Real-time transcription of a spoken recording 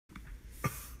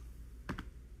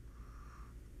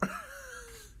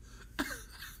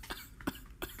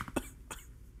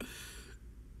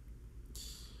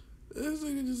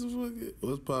fucking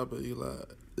what's poppin', Eli?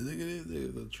 Look at this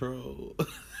nigga's a troll.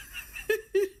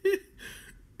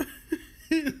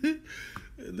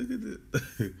 Look at this.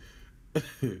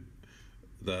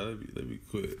 Nah, let me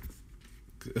quit.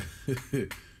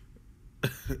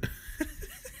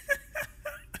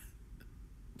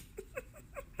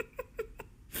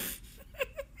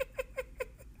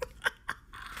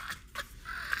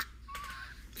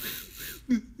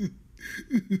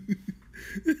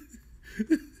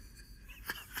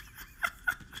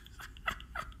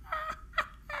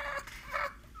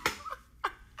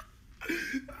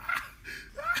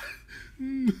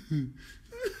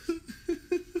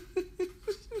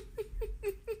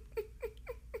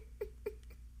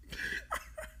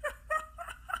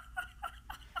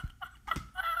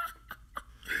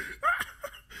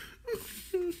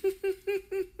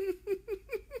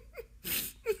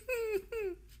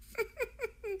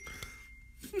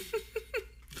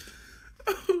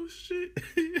 Oh shit.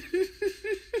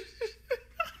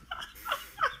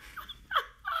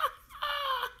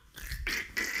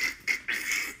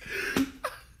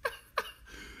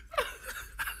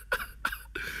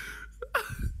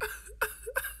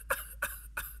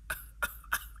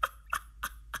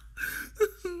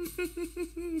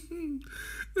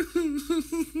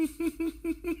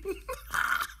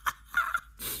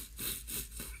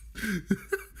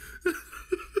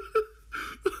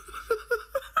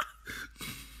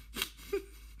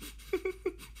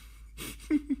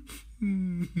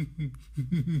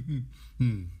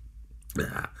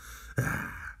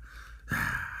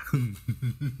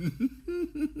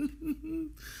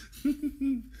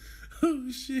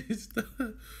 Oh shit, stop.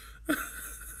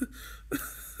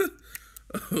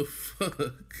 Oh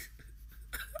fuck.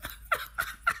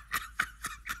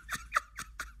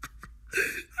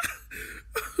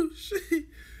 Oh shit.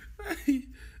 Hey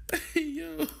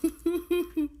yo.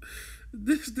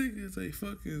 This nigga is a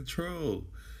fucking troll.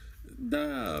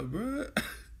 Nah, bro.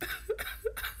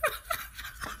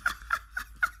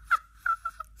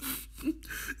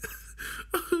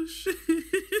 Oh shit.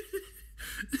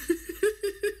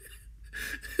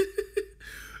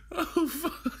 Oh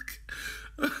fuck.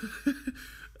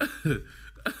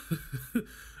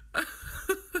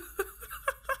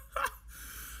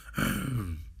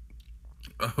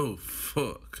 Oh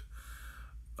fuck.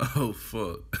 Oh fuck. Oh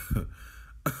fuck.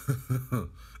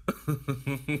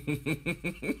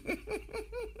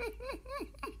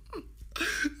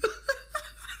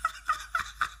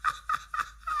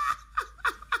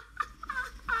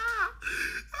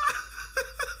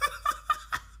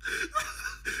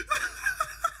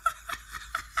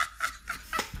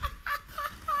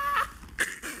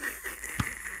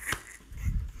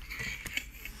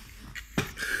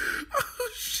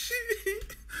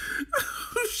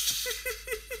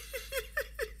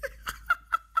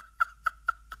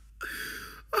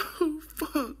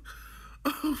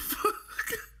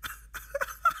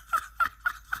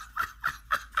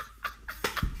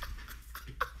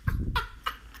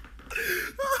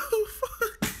 Oh fuck.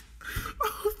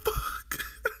 Oh fuck.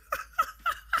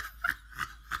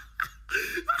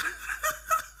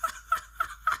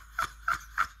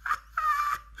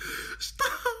 Stop.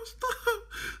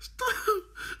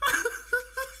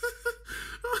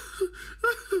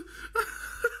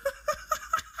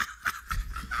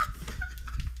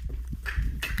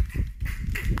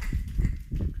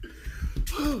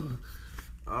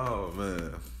 Oh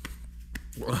man.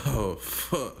 Oh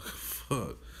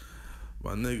fuck.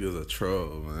 My nigga's a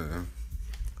troll, man.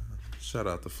 Shout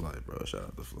out to Flight, bro. Shout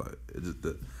out to Flight. It just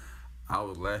that I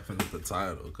was laughing at the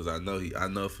title because I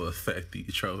know for a fact he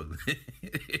trolling.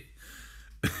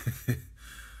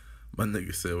 My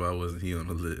nigga said, why wasn't he on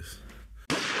the list?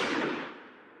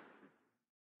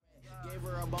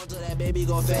 Bone to that baby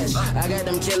go fetch. I got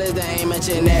them killers that ain't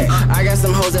mention that. I got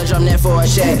some hoes that drop net for a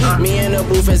check. Me in the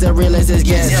booth is the realest as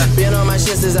guest. Been on my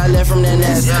shit since I left from the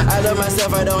nest. I love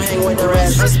myself, I don't hang with the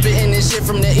rest. I'm spitting this shit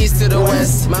from the east to the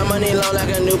west. My money long like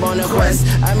a noob on the quest.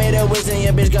 I made a wish and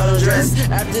your bitch got on dress.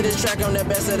 After this track, I'm the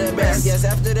best of the best. Yes,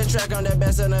 after the track, I'm the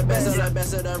best of the best. I'm the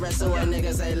best of the rest, so what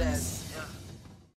niggas say less.